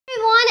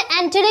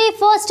and today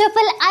first of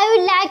all I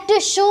would like to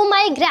show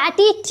my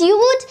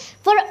gratitude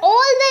for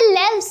all the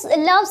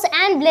loves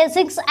and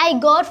blessings I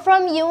got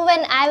from you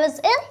when I was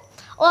ill.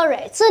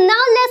 Alright, so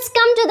now let's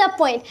come to the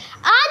point.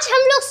 आज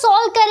हम लोग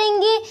solve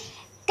करेंगे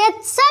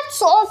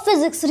concepts of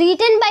physics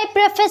written by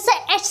Professor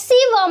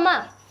HC Verma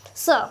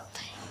sir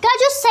का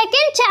जो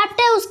second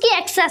chapter है उसकी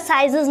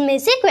exercises में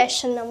से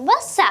क्वेश्चन नंबर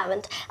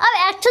 7. अब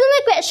एक्चुअली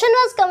में question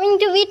was coming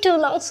to be to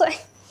long so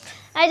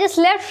I just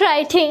left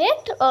writing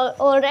it.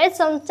 Alright,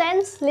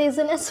 sometimes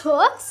laziness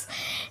works.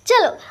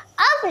 चलो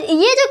अब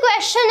ये जो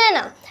क्वेश्चन है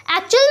ना,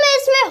 एक्चुअल में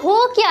इसमें हो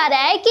क्या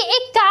रहा है कि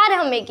एक कार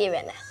हमें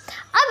गिवन है.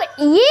 अब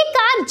ये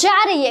कार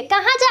जा रही है,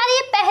 कहाँ जा रही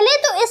है? पहले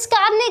तो इस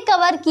कार ने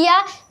कवर किया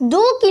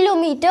 2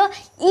 किलोमीटर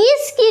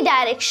ईस्ट की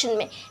डायरेक्शन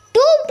में,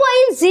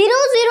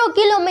 2.00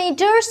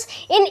 किलोमीटर्स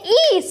इन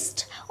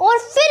ईस्ट, और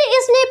फिर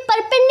इसने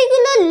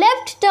परपेंडिकुलर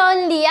लेफ्ट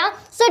टर्न लिया.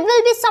 So it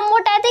will be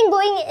somewhat I think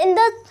going in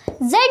the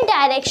z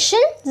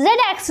direction, z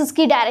axis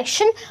की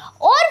डायरेक्शन,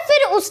 और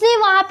फिर उसने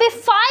वहां पे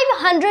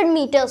 500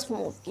 मीटर्स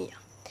मूव किया.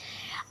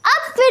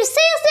 अब फिर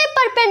से इसने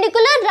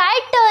परपेंडिकुलर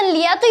राइट टर्न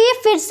लिया तो ये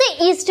फिर से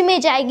ईस्ट में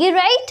जाएगी,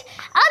 राइट.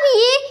 अब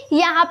ये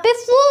यहाँ पे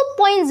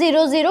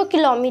 4.00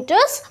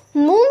 किलोमीटर्स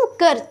मूव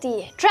करती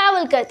है,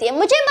 ट्रैवल करती है.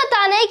 मुझे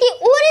बताना है कि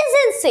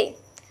ओरिजिन से,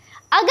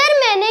 अगर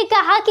मैंने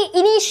कहा कि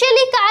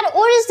इनिशियली कार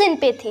ओरिजिन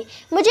पे थी,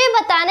 मुझे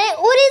बताना है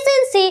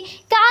ओरिजिन से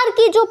कार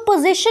की जो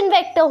पोजीशन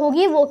वेक्टर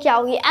होगी वो क्या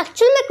होगी.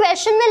 एक्चुअल में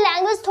क्वेश्चन में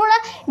लैंग्वेज थोड़ा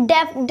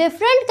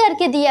डिफरेंट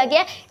करके दिया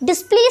गया.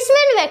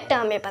 डिस्प्लेसमेंट वेक्टर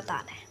हमें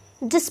बताना है,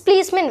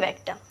 displacement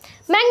vector.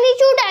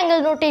 Magnitude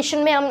angle notation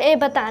में हमें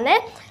बताना है,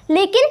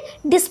 लेकिन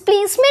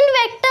displacement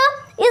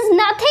vector is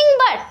nothing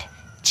but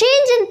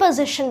change in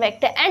position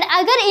vector. And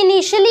अगर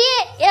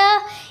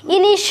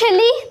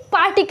इनिशियली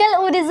पार्टिकल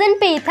ओरिजिन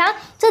पे ही था,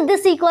 so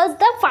this equals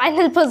the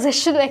final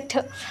position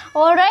vector.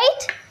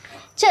 Alright,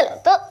 चलो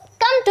तो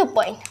कम टू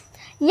पॉइंट.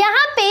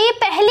 यहाँ पे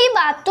पहली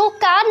बात तो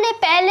कार ने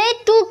पहले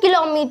 2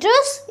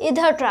 किलोमीटर्स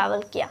इधर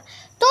ट्रैवल किया,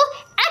 तो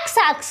एक्स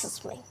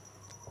एक्सिस में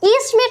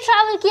ईस्ट में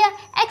ट्रैवल किया,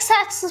 एक्स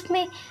एक्सिस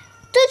में.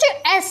 तो जो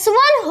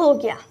S1 हो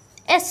गया,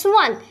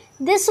 S1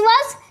 this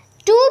was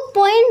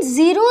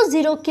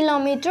 2.00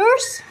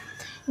 kilometres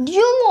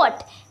due what,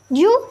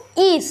 due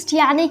east,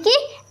 यानी कि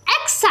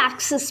एक्स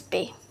एक्सिस पे,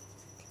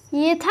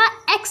 ये था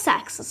एक्स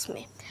एक्सिस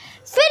में.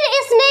 फिर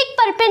इसने एक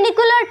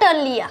परपेंडिकुलर टर्न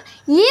लिया,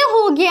 ये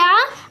हो गया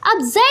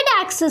अब जेड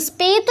एक्सिस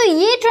पे, तो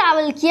ये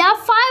ट्रैवल किया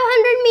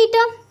 500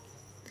 मीटर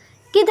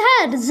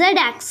किधर, जेड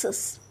एक्सिस.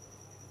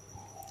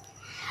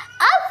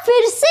 अब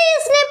फिर से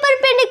इसने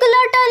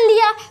परपेंडिकुलर टर्न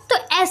लिया तो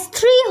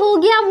S3 हो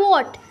गया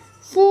what,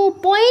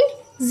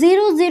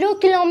 4.00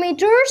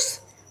 kilometres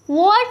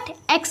what,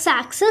 x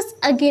axis.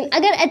 Again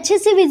अगर अच्छे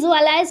से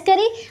विजुअलाइज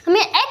करें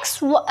हमें x,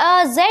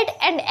 Z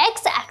and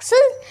x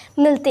axis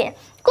मिलते हैं.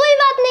 कोई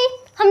बात नहीं,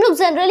 हम लोग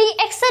जनरली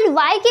एक्स एंड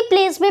वाई के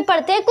प्लेस में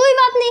पढ़ते हैं, कोई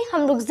बात नहीं,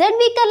 हम लोग जेड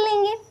भी कर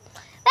लेंगे,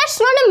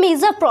 that's not a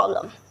major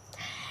problem.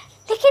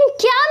 लेकिन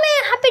क्या मैं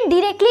यहाँ पे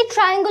डायरेक्टली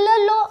ट्रायंगुलर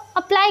लॉ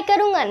अप्लाई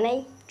करूँगा?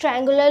 नहीं,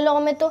 ट्रायंगुलर लॉ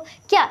में तो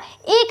क्या,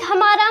 एक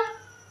हमारा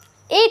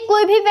एक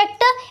कोई भी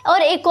वेक्टर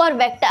और एक और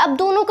वेक्टर, अब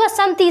दोनों का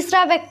सम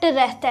तीसरा वेक्टर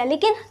रहता है,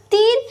 लेकिन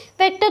 3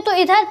 वेक्टर तो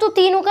इधर, तो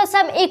तीनों का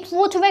सम एक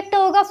फोर्थ वेक्टर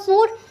होगा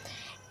 4.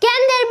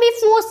 Can there be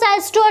 4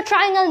 sides to a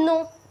triangle? No,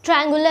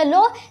 triangular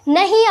law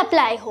नहीं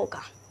अप्लाई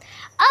होगा.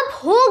 अब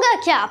होगा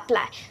क्या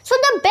apply? So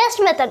the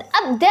best method,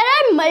 अब there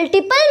are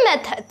multiple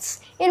methods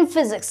in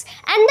physics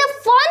and the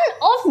fun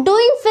of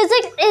doing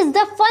physics is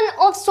the fun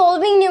of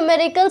solving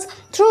numericals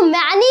through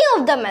many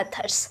of the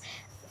methods.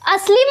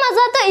 असली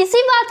मज़ा तो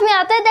इसी बात में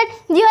आता है that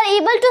you are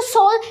able to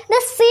solve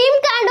the same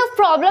kind of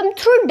problem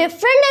through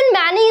different and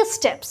many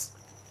steps.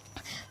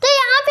 तो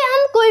यहाँ पे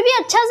हम कोई भी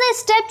अच्छा सा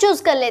स्टेप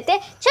चूज कर लेते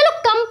हैं. चलो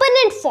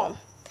component form,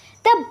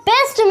 the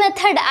best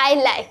method I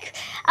like.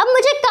 अब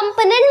मुझे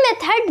कंपोनेंट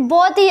मेथड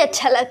बहुत ही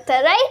अच्छा लगता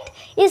है, राइट.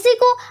 इसी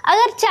को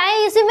अगर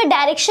चाहे इसी में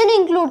डायरेक्शन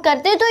इंक्लूड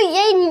करते हैं तो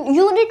ये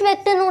यूनिट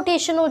वेक्टर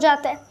नोटेशन हो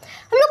जाता है.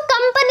 हम लोग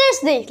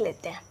कंपोनेंट्स देख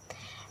लेते हैं.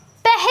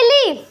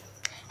 पहले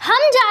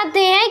हम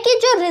जानते हैं कि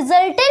जो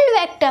रिजल्टेंट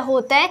वेक्टर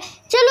होता है,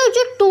 चलो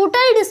जो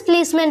टोटल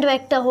डिस्प्लेसमेंट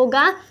वेक्टर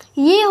होगा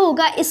ये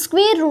होगा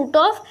square root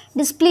of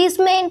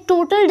displacement,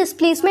 total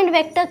displacement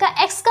vector का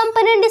एक्स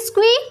कंपोनेंट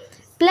स्क्वायर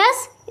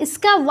प्लस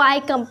इसका वाई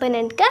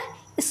कंपोनेंट का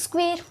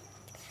स्क्वायर,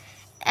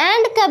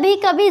 एंड कभी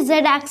कभी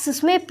जेड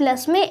एक्सिस में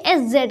प्लस में एस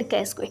जेड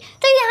का स्क्वायर.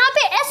 तो यहाँ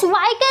पे एस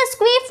वाई का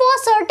square for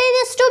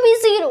certain is to be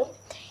 0.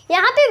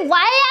 यहाँ पे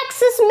वाई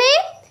एक्सिस में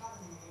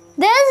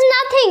there is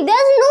nothing,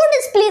 there is no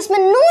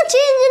displacement, no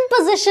change in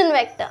position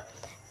vector,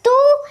 तो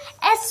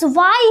एस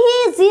वाई ही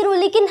 0,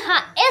 लेकिन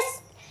हाँ एस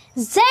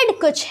जेड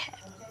कुछ है,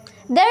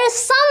 there is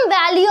some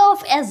value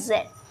of S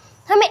Z.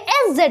 हमें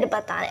S Z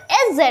बताना है,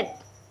 एस जेड,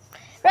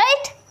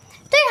 राइट.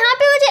 तो यहाँ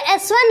पे मुझे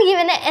S1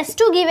 गिवन है,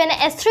 S2 गिवन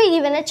है, S3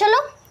 गिवन है. चलो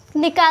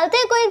निकालते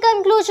हैं कोई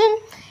कंक्लूजन.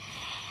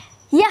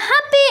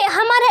 यहाँ पे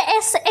हमारा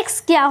एस एक्स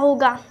क्या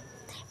होगा,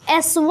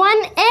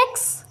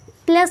 S1x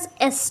plus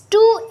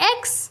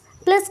S2x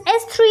plus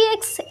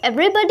S3x,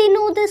 everybody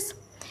know this.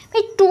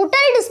 भाई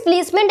total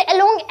displacement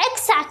along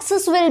x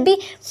axis will be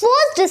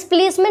first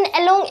displacement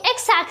along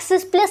x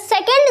axis plus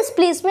second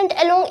displacement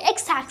along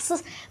x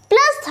axis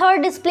plus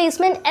third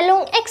displacement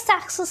along x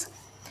axis.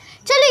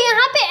 चलो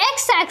यहाँ पे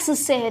x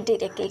axis से है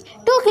directly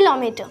 2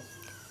 kilometre,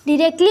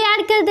 directly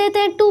add कर देते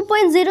हैं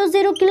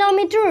 2.00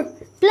 kilometre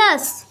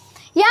plus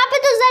यहाँ पे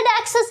तो z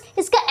एक्सिस,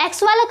 इसका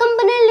x वाला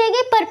कंपोनेंट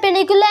लेंगे,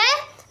 परपेंडिकुलर है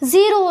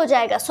 0 हो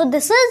जाएगा, so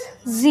this is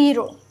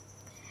 0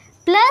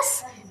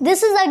 plus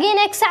this is again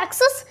x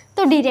axis,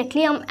 तो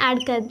डायरेक्टली हम ऐड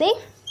कर दें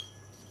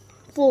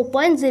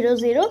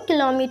 4.00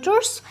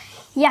 किलोमीटर्स।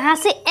 यहाँ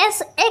से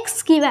एस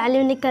एक्स की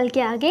वैल्यू निकल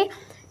के आ गई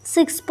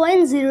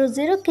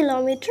 6.00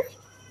 किलोमीटर,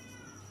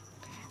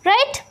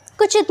 राइट।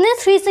 कुछ इतने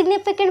 3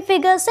 सिग्निफिकेंट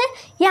फिगर्स है।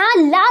 यहाँ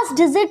लास्ट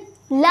डिजिट,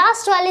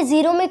 लास्ट वाले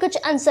 0 में कुछ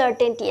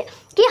अनसर्टेनिटी है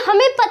कि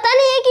हमें पता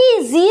नहीं है कि ये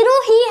 0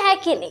 ही है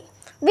कि नहीं,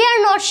 वी आर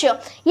नॉट श्योर।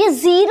 ये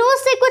 0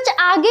 से कुछ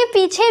आगे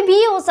पीछे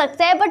भी हो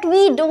सकता है, but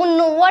we don't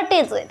know what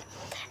is it.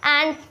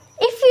 And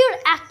if you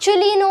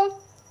actually no,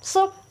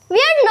 so we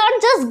are not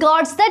just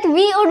gods that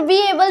we would be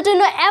able to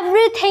know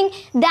everything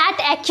that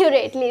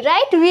accurately,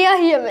 right? We are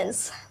humans.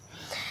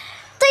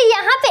 तो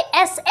यहाँ पे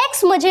S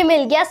x मुझे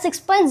मिल गया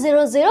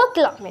 6.00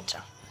 kilometre.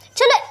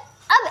 चलो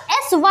अब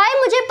S Y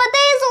मुझे पता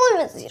है इज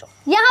ऑलवेज 0,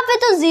 यहाँ पे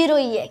तो 0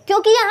 ही है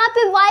क्योंकि यहाँ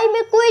पे वाई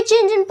में कोई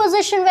चेंज इन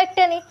पोजीशन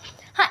वेक्टर नहीं।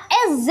 हाँ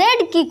एस जेड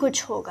की कुछ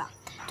होगा,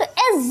 तो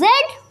एस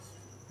जेड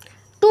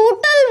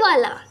टोटल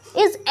वाला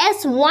is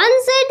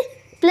S1Z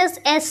plus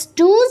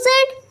S2Z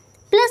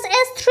plus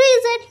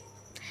S3Z।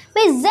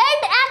 भाई जेड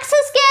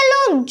एक्सिस के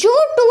अलोंग जो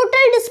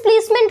टोटल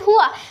डिस्प्लेसमेंट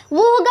हुआ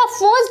वो होगा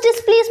फर्स्ट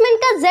डिस्प्लेसमेंट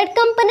का Z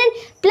component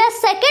plus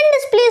second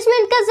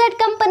displacement का Z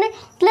component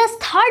plus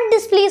third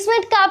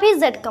displacement का भी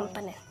जेड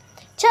कंपोनेंट।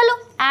 चलो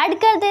ऐड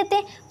कर देते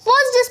हैं।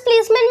 फर्स्ट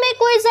डिस्प्लेसमेंट में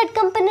कोई जेड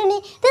कंपोनेंट नहीं,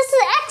 this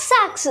is x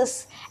axis.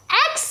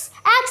 X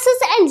axis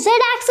and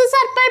Z axis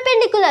are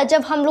perpendicular.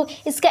 जब हम लोग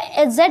इसका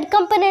जेड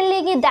कंपोनेंट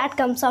लेंगे that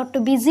comes out to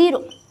be 0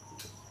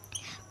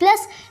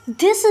 plus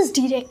this is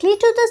directly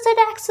to the Z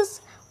axis.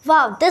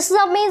 Wow, this is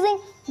amazing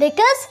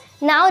because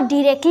now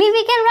directly we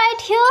can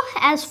write here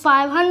as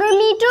 500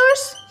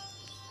 meters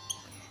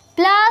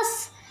plus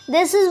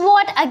this is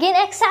what again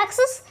x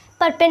axis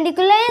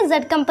perpendicular है, z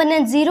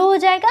component 0 हो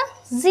जाएगा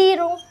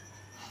 0.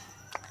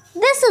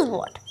 This is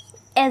what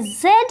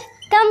sz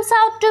comes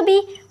out to be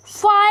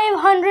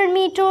 500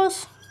 meters.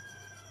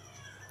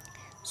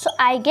 So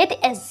I get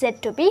sz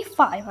to be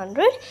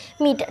 500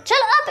 meter.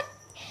 चलो अब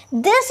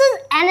this is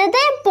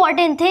another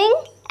important thing.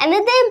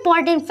 Another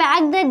important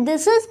fact that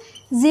this is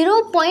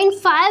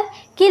 0.5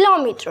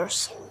 kilometers,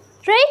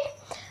 right?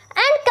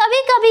 And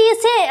कभी-कभी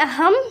इसे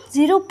हम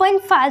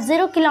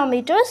 0.50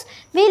 kilometers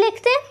भी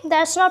लिखते हैं,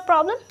 that's not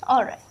problem.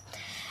 Alright.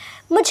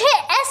 मुझे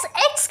S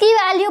x की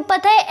वैल्यू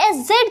पता है, एस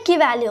जेड की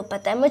वैल्यू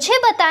पता है, मुझे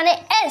बताने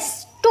एस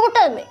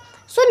टोटल में।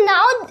 So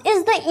now is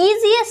the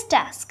easiest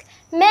task.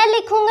 मैं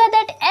लिखूंगा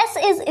that s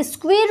is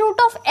square root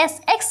of S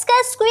x का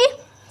square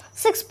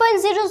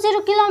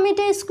 6.00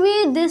 kilometre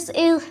square, this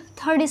is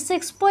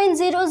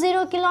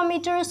 36.00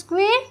 kilometre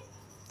square,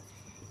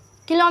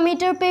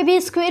 kilometre पे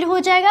भी स्क्वायर हो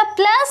जाएगा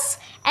plus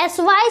S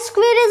Y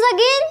square is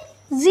again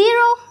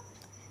 0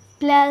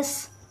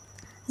 plus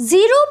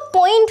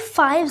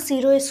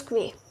 0.50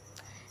 square,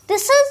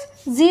 this is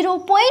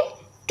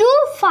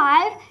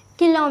 0.25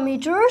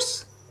 kilometres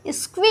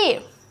square.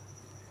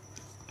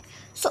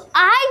 So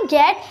I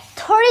get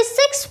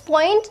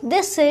 36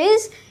 this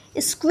is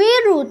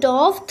square root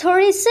of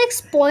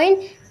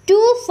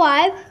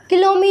 36.25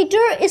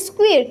 kilometer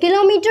square.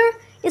 Kilometer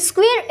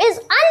square is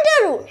under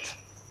root,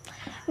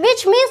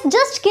 which means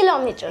just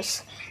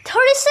kilometers.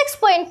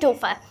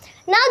 36.25.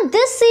 Now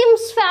this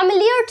seems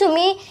familiar to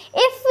me.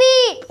 If we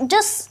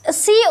just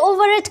see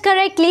over it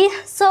correctly,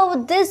 so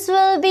this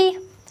will be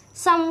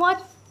somewhat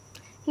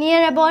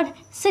near about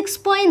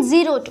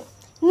 6.02.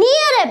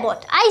 Near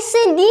about, I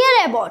say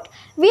near about.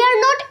 We are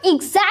not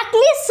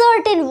exactly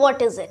certain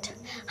what is it.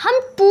 हम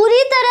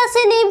पूरी तरह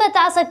से नहीं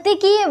बता सकते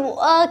कि ये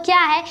क्या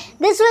है.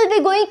 This will be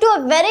going to a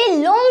very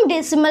long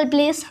decimal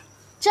place.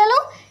 चलो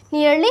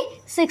nearly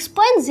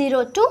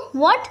 6.02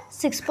 what?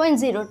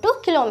 6.02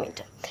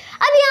 किलोमीटर.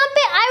 अब यहाँ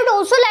पे I would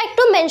also like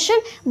to mention,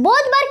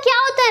 बहुत बार क्या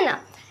होता है ना,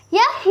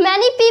 या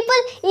मैनी पीपल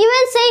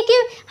इवन से कि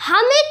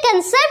हमें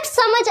कंसेप्ट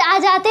समझ आ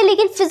जाते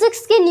लेकिन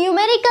फिजिक्स के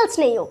न्यूमेरिकल्स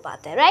नहीं हो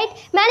पाते, right.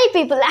 Many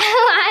people,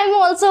 I am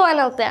also one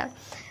of them,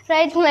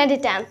 right, many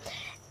time.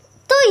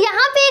 तो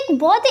यहाँ पे एक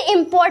बहुत ही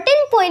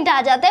इम्पॉर्टेंट पॉइंट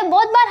आ जाता है,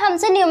 बहुत बार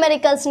हमसे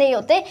न्यूमेरिकल्स नहीं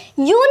होते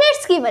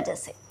यूनिट्स की वजह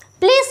से,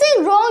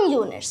 प्लेसिंग रॉन्ग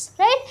यूनिट्स,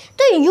 राइट.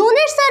 तो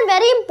units are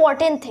very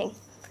important thing.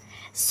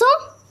 So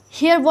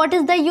here what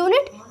is the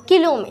unit?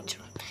 Kilometre.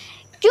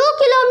 क्यों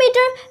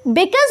किलोमीटर?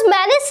 बिकॉज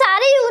मैंने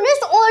सारे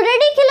यूनिट्स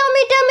ऑलरेडी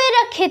किलोमीटर में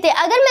रखे थे.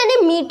 अगर मैंने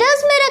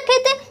मीटर्स में रखे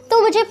थे तो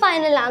मुझे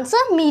फाइनल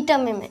आंसर मीटर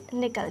में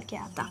निकल के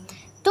आता.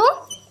 तो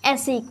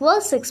S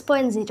 =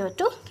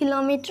 6.02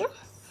 किलोमीटर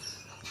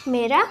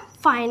मेरा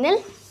फाइनल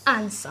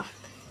आंसर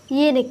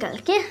ये निकल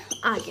के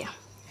आ गया.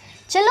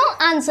 चलो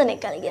आंसर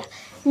निकल गया,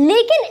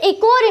 लेकिन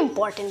एक और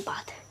इम्पॉर्टेंट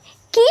बात है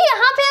कि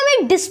यहाँ पे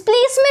हमें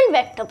डिस्प्लेसमेंट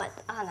वेक्टर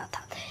बताना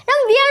था. Now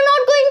we are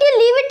not going to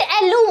leave it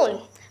alone.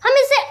 हम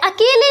इसे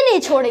अकेले नहीं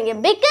छोड़ेंगे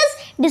because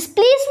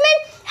displacement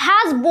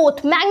has both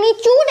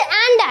magnitude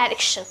and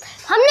direction.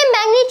 हमने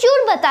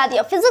magnitude बता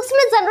दिया. फिजिक्स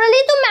में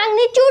जनरली तो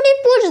magnitude ही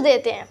पूछ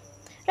देते हैं,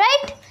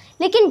 right?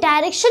 लेकिन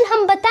डायरेक्शन हम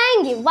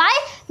बताएंगे. Why?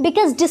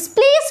 Because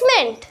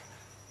displacement.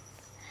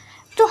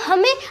 तो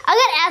हमें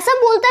अगर ऐसा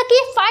बोलता कि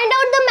find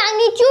out the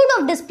magnitude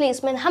of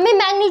displacement, हमें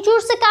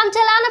मैग्नीट्यूड से काम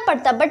चलाना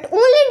पड़ता, बट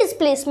ओनली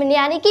डिस्प्लेसमेंट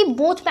यानी कि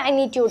बोथ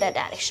मैग्नीट्यूड है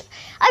डायरेक्शन.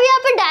 अब यहाँ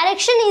पे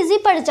डायरेक्शन इजी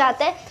पड़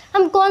जाता है.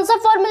 हम कौन सा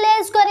फॉर्मूला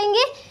यूज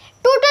करेंगे?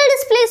 Total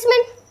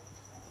displacement.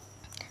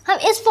 हम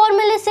इस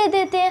फॉर्मूले से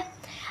देते हैं.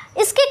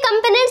 इसके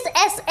components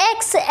S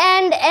x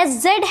and S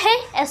Z है,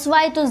 एस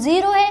वाई तो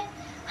ज़ीरो है.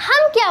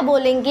 हम क्या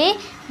बोलेंगे?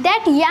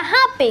 दैट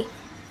यहाँ पे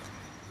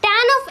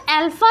tan of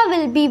alpha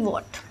will be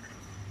what?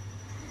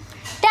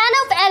 tan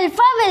of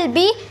alpha will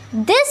be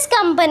this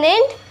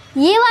component,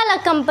 ये वाला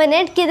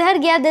component किधर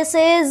गया? This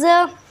is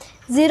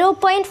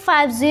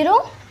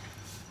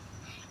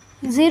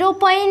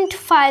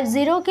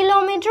 0.50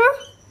 kilometre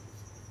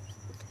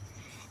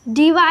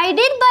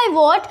divided by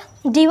what?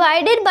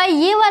 Divided by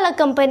ये वाला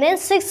component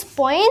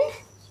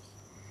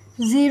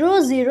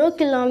 6.00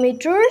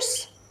 kilometers,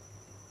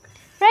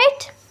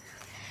 right?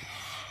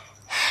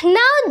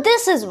 Now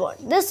this is what?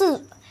 This is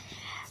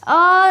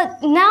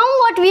now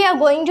what we are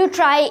going to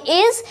try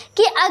is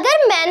कि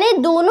अगर मैंने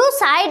दोनों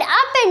side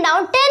up and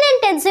down 10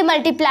 and 10 से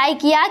multiply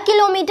किया,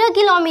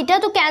 kilometre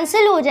तो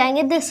cancel हो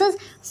जाएंगे. This is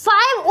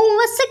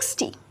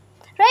 5/60,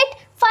 right?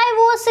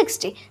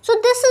 5/60. So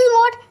this is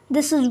what?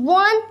 This is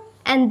 1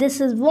 and this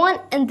is 1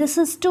 and this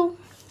is 2.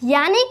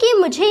 यानी कि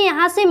मुझे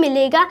यहाँ से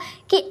मिलेगा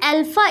कि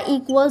alpha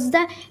equals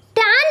the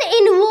tan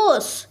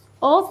inverse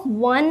of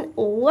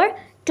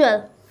 1/12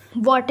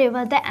 what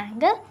ever the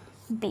angle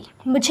B.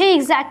 मुझे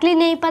एग्जैक्टली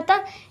नहीं पता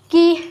कि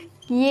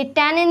ये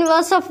tan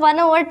इनवर्स ऑफ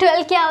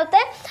 1/12 क्या होता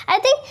है. आई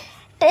थिंक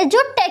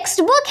जो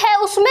टेक्स्ट बुक है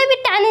उसमें भी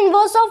tan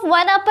inverse of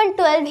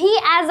 1/12 he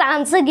as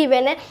answer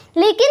given है,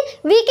 लेकिन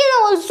we can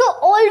also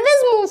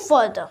always move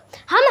further.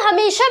 हम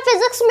हमेशा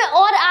फिजिक्स में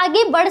और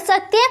आगे बढ़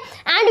सकते हैं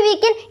and we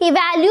can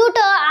evaluate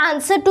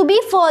answer to be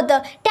further.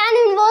 tan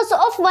inverse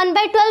of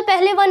 1/12,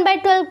 पहले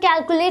 1/12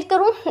 कैलकुलेट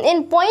करूँ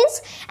इन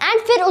पॉइंट्स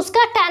एंड फिर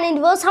उसका tan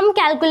इनवर्स हम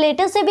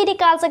कैलकुलेटर से भी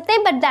निकाल सकते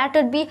हैं, but that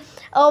would be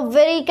a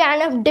very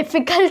kind of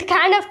difficult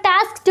kind of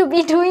task to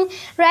be doing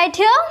right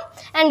here,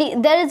 and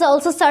there is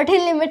also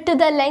certain limit to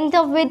the length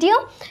of video,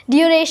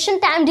 duration,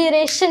 time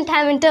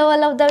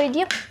interval of the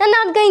video. I'm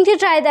not going to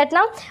try that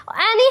now.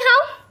 Anyhow,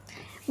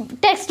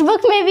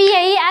 textbook में भी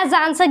यही as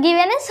answer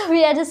given है, so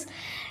we are just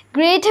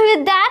great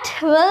with that,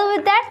 well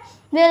with that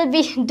we'll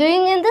be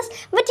doing in this.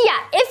 But yeah,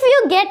 if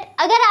you get,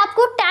 अगर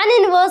आपको tan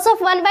inverse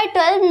of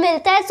 1/12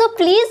 मिलता है, so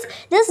please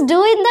just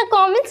do in the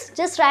comments,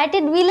 just write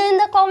it below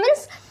in the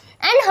comments.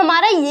 And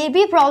हमारा ये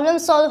भी problem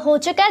solve हो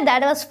चुका है.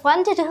 That was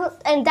fun to do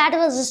and that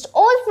was just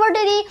all for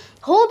today.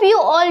 Hope you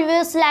all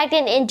will like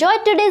and enjoy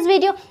today's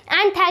video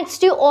and thanks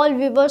to all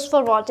viewers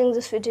for watching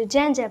this video.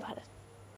 जय जय भारत.